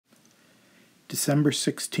December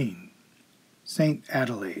 16, Saint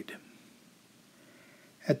Adelaide.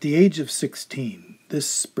 At the age of 16,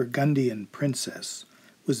 this Burgundian princess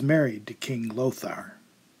was married to King Lothar.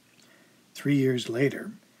 3 years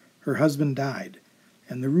later, her husband died,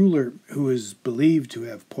 and the ruler, who is believed to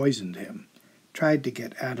have poisoned him, tried to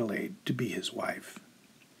get Adelaide to be his wife.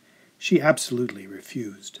 She absolutely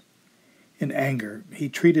refused. In anger, he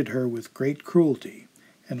treated her with great cruelty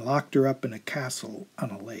and locked her up in a castle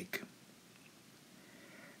on a lake.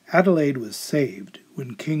 Adelaide was saved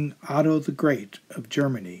when King Otto the Great of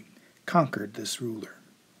Germany conquered this ruler.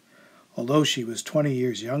 Although she was 20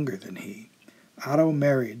 years younger than he, Otto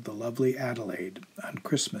married the lovely Adelaide on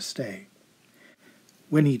Christmas Day.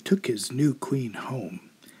 When he took his new queen home,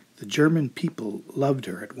 the German people loved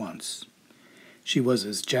her at once. She was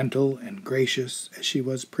as gentle and gracious as she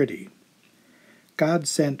was pretty. God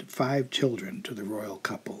sent 5 children to the royal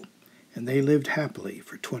couple, and they lived happily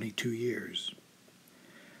for 22 years.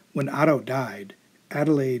 When Otto died,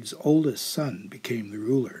 Adelaide's oldest son became the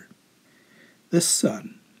ruler. This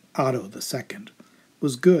son, Otto II,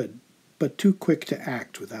 was good, but too quick to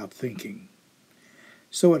act without thinking.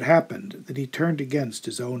 So it happened that he turned against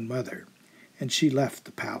his own mother, and she left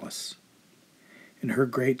the palace. In her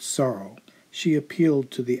great sorrow, she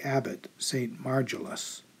appealed to the abbot, St.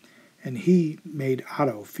 Margulis, and he made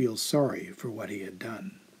Otto feel sorry for what he had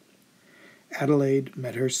done. Adelaide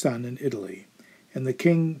met her son in Italy, and the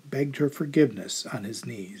king begged her forgiveness on his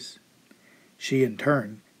knees. She, in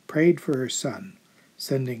turn, prayed for her son,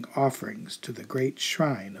 sending offerings to the great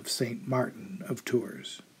shrine of St. Martin of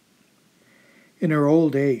Tours. In her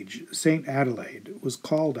old age, St. Adelaide was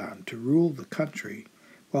called on to rule the country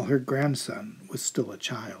while her grandson was still a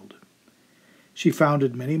child. She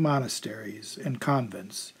founded many monasteries and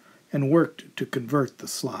convents and worked to convert the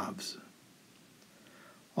Slavs.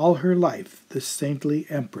 All her life, this saintly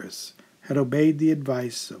empress had obeyed the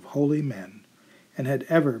advice of holy men and had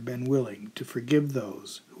ever been willing to forgive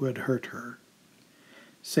those who had hurt her.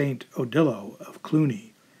 Saint Odilo of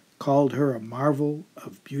Cluny called her a marvel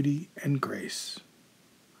of beauty and grace.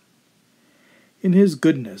 In his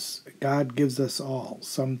goodness, God gives us all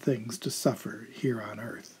some things to suffer here on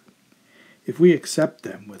earth. If we accept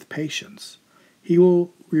them with patience, he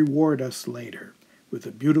will reward us later with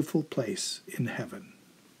a beautiful place in heaven.